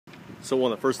So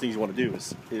one of the first things you want to do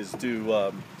is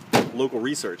do local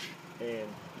research, and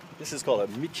this is called a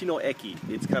Michi no Eki.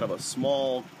 It's kind of a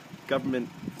small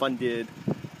government-funded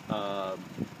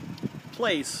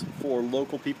place for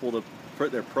local people to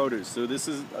put their produce. So this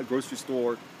is a grocery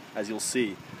store, as you'll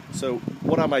see. So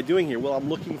what am I doing here? Well, I'm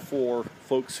looking for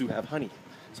folks who have honey.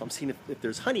 So I'm seeing if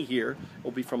there's honey here,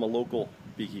 it'll be from a local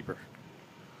beekeeper.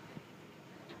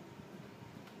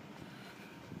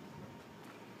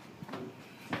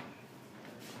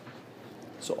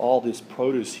 So all this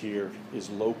produce here is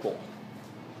local.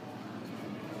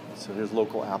 So here's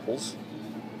local apples.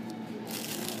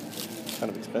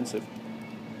 Kind of expensive.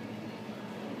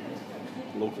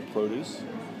 Local produce.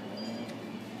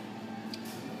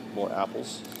 More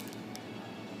apples.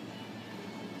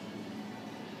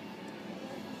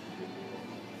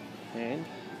 And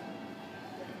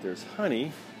if there's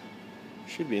honey, it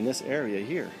should be in this area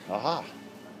here. Aha!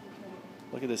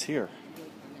 Look at this here.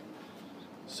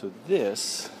 So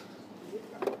this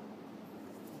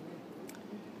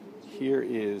here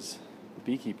is the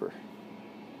beekeeper.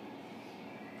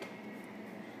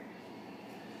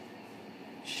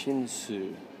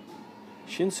 Shinsu.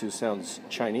 Shinsu sounds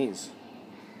Chinese.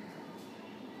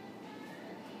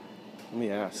 Let me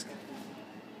ask.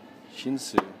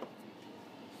 Shinsu.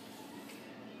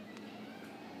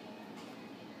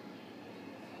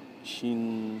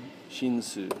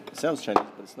 Shinsu. It sounds Chinese,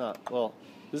 but it's not. Well,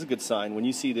 this is a good sign. When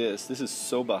you see this, this is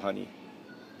soba honey.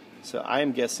 So I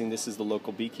am guessing this is the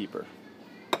local beekeeper.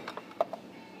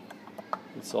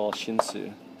 It's all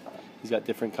Shinsu. He's got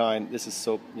different kind. This is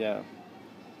soap, yeah.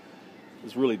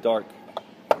 It's really dark.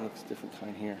 It looks different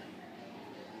kind here.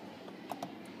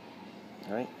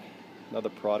 Alright, another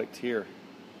product here.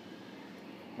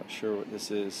 Not sure what this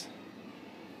is.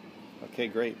 Okay,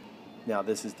 great. Now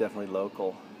this is definitely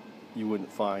local. You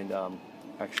wouldn't find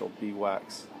actual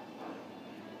beeswax.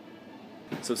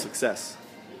 So success.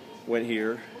 Went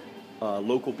here.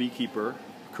 Local beekeeper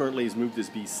currently has moved his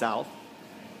bees south,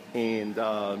 and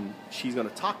she's going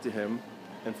to talk to him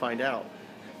and find out,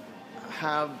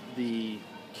 have the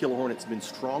killer hornets been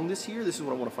strong this year? This is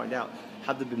what I want to find out.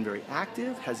 Have they been very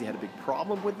active? Has he had a big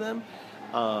problem with them?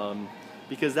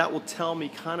 Because that will tell me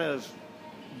kind of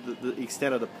the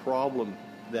extent of the problem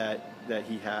that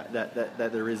he had, that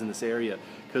there is in this area.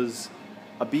 Because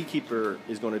a beekeeper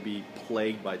is going to be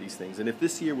plagued by these things, and if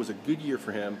this year was a good year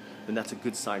for him, then that's a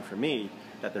good sign for me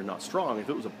that they're not strong. If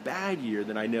it was a bad year,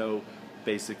 then I know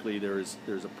basically there's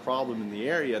a problem in the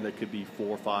area, and there could be 4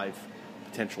 or 5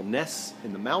 potential nests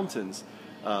in the mountains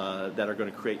that are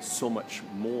going to create so much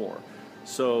more.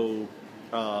 So,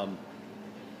 and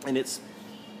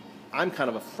I'm kind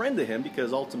of a friend to him,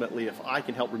 because ultimately if I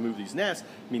can help remove these nests,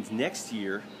 it means next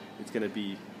year it's going to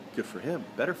be good for him,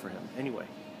 better for him anyway.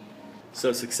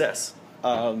 So success.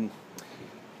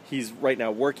 He's right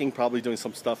now working, probably doing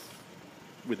some stuff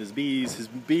with his bees. His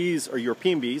bees are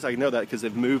European bees. I know that because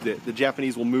they've moved it. The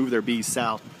Japanese will move their bees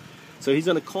south. So he's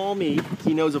going to call me.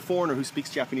 He knows a foreigner who speaks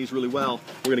Japanese really well.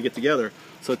 We're going to get together.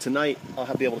 So tonight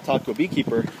I'll be able to talk to a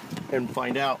beekeeper and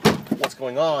find out what's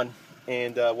going on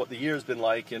and what the year's been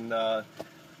like, and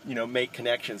you know, make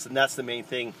connections. And that's the main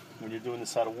thing when you're doing this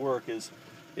side of work, is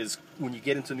when you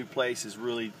get into a new place, is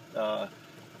really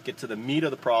get to the meat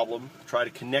of the problem, try to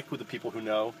connect with the people who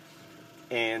know,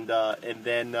 and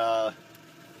then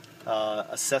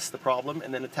assess the problem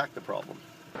and then attack the problem.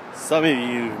 Some of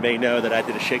you may know that I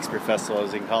did a Shakespeare festival. I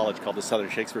was in college, called the Southern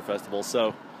Shakespeare Festival.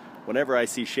 So whenever I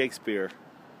see Shakespeare,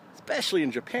 especially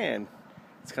in Japan,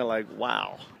 it's kind of like,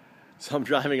 wow. So I'm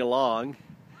driving along,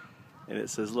 and it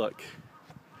says, look,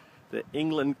 the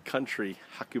England Country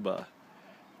Hakuba,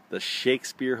 the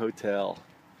Shakespeare Hotel.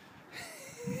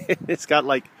 It's got,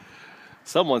 like,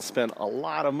 someone spent a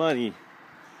lot of money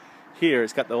here.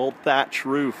 It's got the old thatch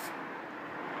roof.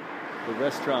 The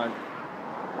restaurant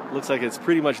looks like it's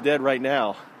pretty much dead right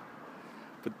now.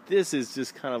 But this is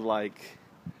just kind of like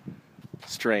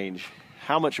strange.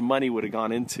 How much money would have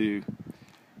gone into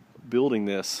building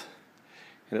this?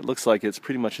 And it looks like it's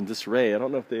pretty much in disarray. I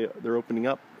don't know if they're opening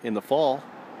up in the fall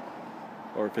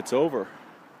or if it's over.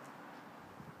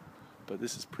 But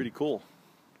this is pretty cool.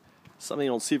 Something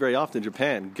you don't see very often in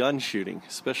Japan, gun shooting,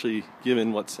 especially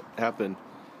given what's happened.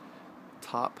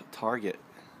 Top target.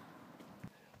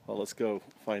 Well, let's go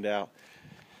find out.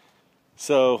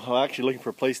 So I'm actually looking for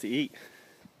a place to eat,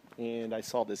 and I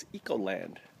saw this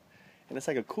Ecoland, and it's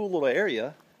like a cool little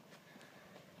area,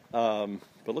 but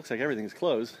it looks like everything's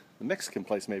closed. The Mexican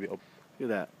place may be open.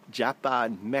 Look at that,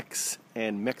 Japan Mex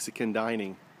and Mexican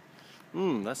dining.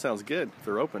 That sounds good if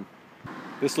they're open.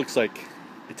 This looks like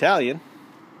Italian.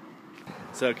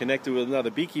 So I connected with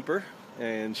another beekeeper,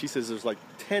 and she says there's like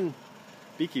 10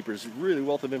 beekeepers really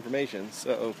wealth of information,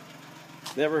 so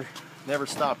never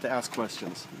stop to ask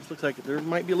questions. This looks like there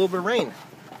might be a little bit of rain.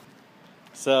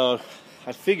 So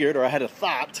I figured, or I had a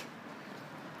thought,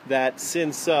 that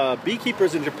since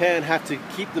beekeepers in Japan have to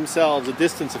keep themselves a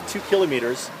distance of 2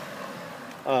 kilometers,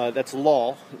 that's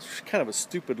law. It's kind of a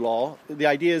stupid law. The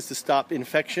idea is to stop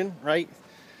infection, right?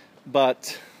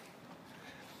 But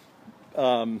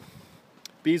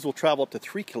bees will travel up to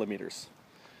 3 kilometers.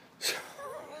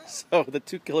 So the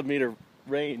 2 kilometer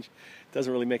range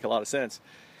doesn't really make a lot of sense.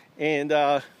 And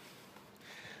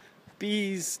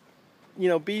bees,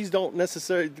 bees don't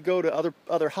necessarily go to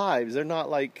other hives. They're not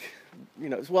like,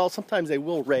 well, sometimes they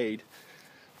will raid,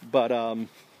 but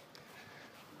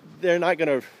they're not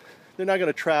gonna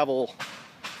travel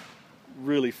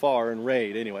really far and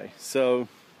raid anyway. So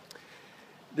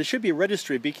there should be a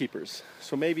registry of beekeepers.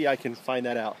 So maybe I can find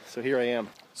that out. So here I am.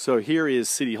 So here is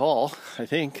City Hall, I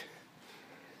think.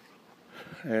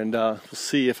 And we'll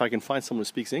see if I can find someone who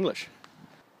speaks English.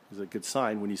 It's a good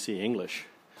sign when you see English.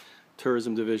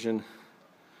 Tourism Division,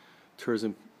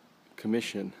 Tourism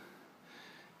Commission,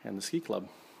 and the Ski Club.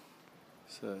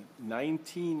 So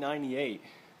 1998,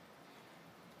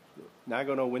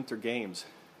 Nagano Winter Games.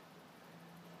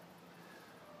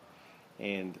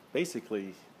 And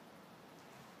basically,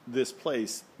 this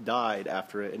place died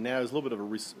after it, and now there's a little bit of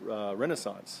a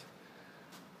renaissance.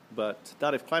 But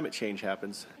not if climate change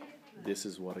happens. This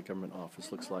is what a government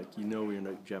office looks like. You know we're in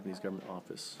a Japanese government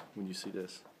office when you see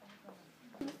this.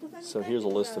 So here's a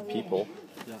list of people.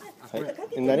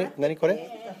 Naniこれ?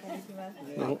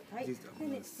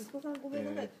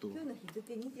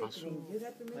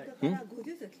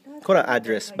 Kore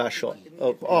address, 場所.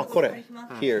 Oh, これ.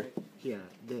 Here.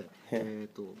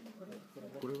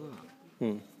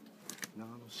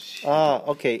 Ah,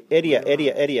 okay.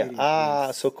 Area.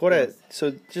 Ah, so これ,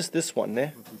 so just this one,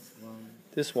 ne?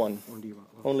 This one.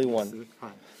 Only one.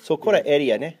 So これ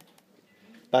area ね.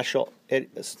 場所.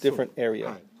 It's different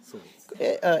area.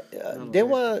 電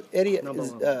話 area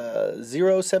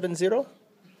 070?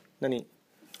 何?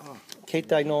 携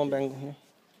帯の番号ね。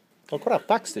これはフ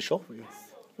ァックスでしょ?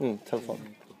 テレフォ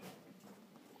ン。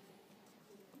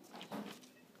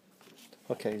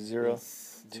Okay,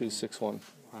 0261.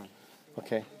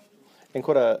 Okay.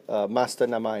 これはマスター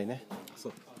名前ね。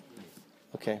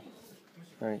Okay.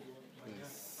 Alright.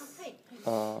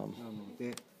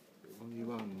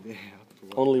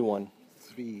 Only one.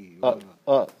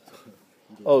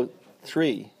 Oh,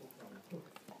 3.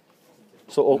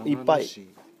 So, いっぱい。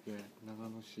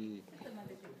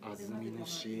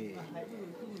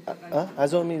安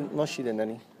曇野市で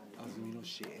何？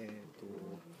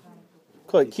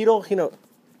これ、黄色の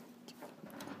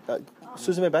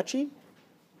スズメバチ？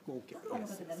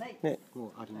ね。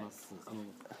あります。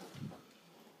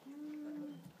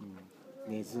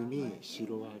ネズミ、シ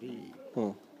ロアリ、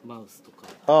マウスとか。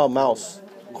ああ、マウス。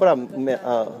これは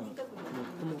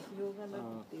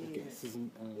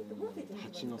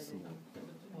蜂の巣も。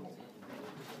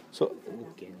そう。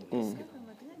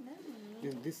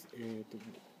です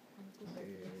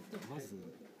ま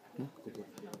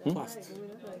ず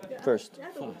First.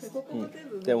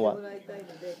 電話。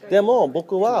でも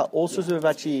僕はオスズメ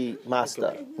バチマスタ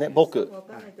ーね、僕。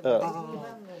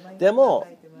でも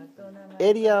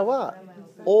エリアは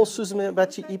オスズメバ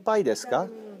チいっぱいですか？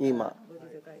今。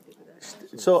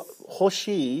そう欲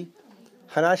しい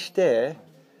話して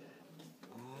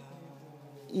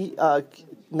this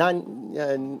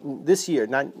year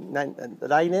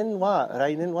来年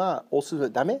はオスズメ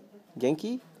ダメ？元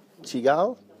気？違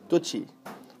う？どっち？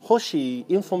欲しい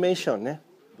インフォメーションね。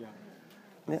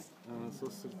ね。そ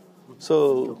うす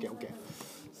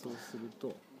る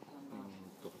と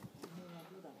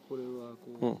これは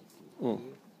こう。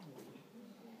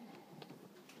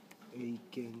英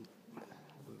検。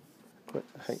は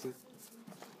い。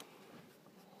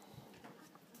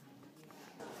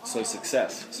So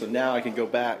success. So now I can go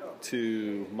back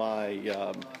to my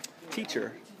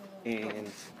teacher and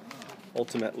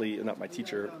ultimately, not my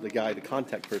teacher, the guy, the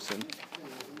contact person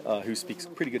who speaks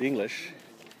pretty good English,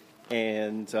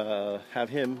 and have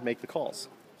him make the calls.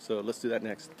 So let's do that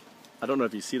next. I don't know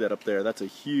if you see that up there. That's a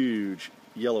huge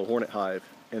yellow hornet hive,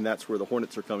 and that's where the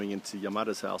hornets are coming into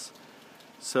Yamada's house.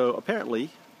 So apparently,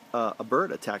 a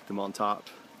bird attacked him on top.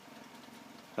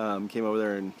 Came over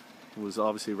there and was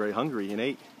obviously very hungry and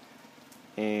ate.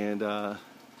 And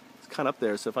it's kind of up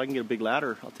there, so if I can get a big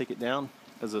ladder, I'll take it down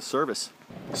as a service.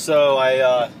 So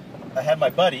I had my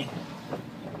buddy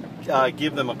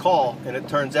give them a call, and it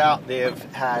turns out they have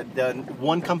had done,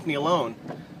 one company alone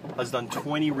has done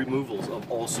 20 removals of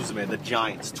all Suzume, the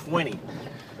giants, 20.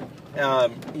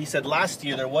 He said last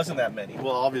year there wasn't that many. Well,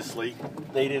 obviously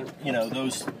they didn't. You know,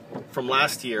 those from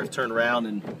last year turned around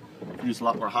and produced a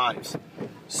lot more hives.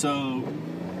 So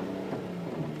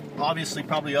obviously,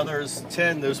 probably others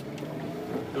 10. There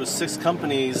was 6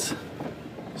 companies.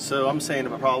 So I'm saying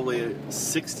about probably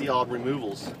 60 odd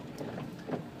removals.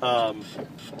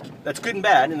 That's good and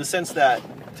bad in the sense that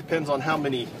it depends on how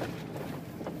many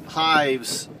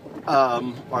hives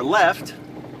are left,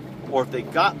 or if they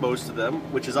got most of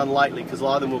them, which is unlikely because a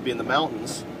lot of them will be in the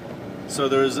mountains. So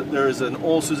there's an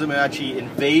osuzumebachi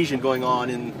invasion going on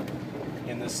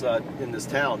in this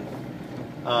town.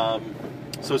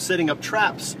 So setting up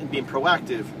traps and being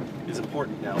proactive is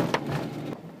important now.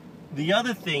 The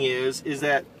other thing is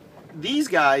that these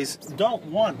guys don't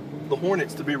want the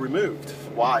hornets to be removed.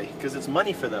 Why? Because it's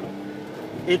money for them.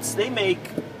 They make,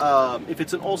 if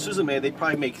it's an osuzume, they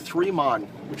probably make 3 mon,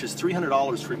 which is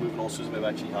 $300 to remove an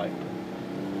osuzumebachi hive.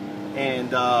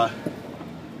 And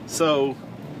so,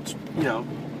 you know,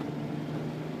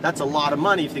 that's a lot of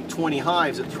money. If you think 20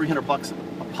 hives at 300 bucks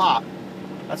a pop,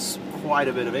 that's quite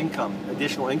a bit of income,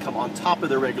 additional income on top of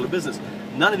their regular business.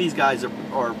 None of these guys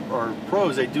are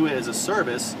pros. They do it as a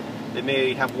service. They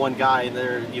may have one guy in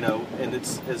there, you know, and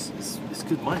it's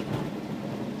good money.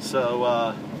 So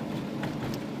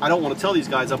I don't want to tell these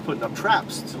guys I'm putting up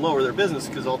traps to lower their business,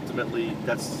 because ultimately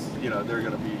that's, you know, they're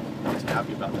going to be not too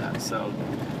happy about that. So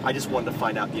I just wanted to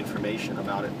find out the information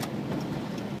about it.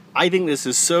 I think this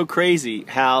is so crazy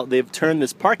how they've turned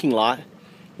this parking lot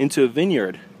into a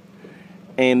vineyard,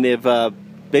 and they've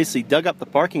basically dug up the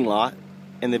parking lot,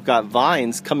 and they've got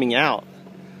vines coming out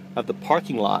of the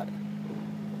parking lot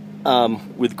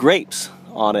with grapes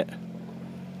on it.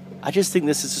 I just think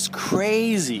this is just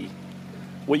crazy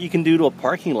what you can do to a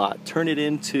parking lot. Turn it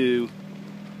into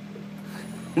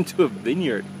a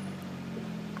vineyard.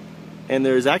 And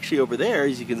there's actually over there,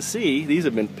 as you can see, these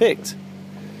have been picked.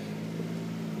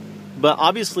 But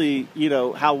obviously, you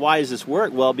know, why does this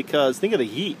work? Well, because think of the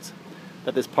heat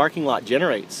that this parking lot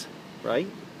generates, right?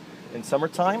 In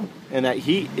summertime, and that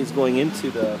heat is going into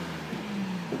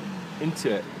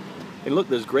it. And look,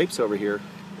 there's grapes over here,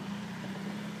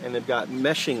 and they've got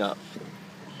meshing up.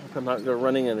 I'm not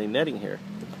running any netting here.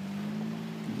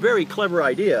 Very clever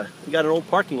idea. You got an old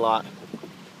parking lot,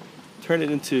 turn it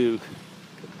into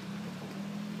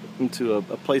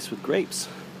a place with grapes.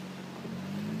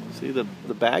 See the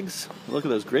bags? Look at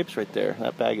those grapes right there.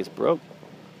 That bag is broke.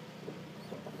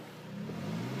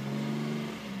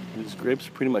 These grapes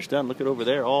are pretty much done. Look at over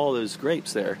there, all those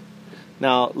grapes there.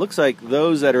 Now, it looks like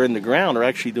those that are in the ground are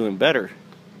actually doing better,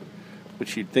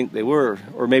 which you'd think they were.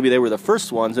 Or maybe they were the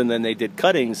first ones, and then they did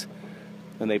cuttings,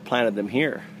 and they planted them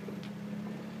here.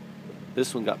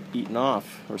 This one got eaten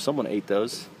off, or someone ate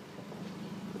those.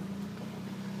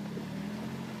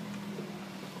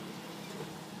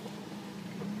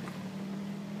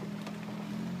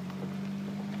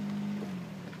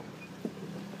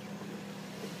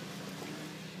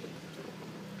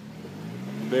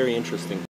 Very interesting.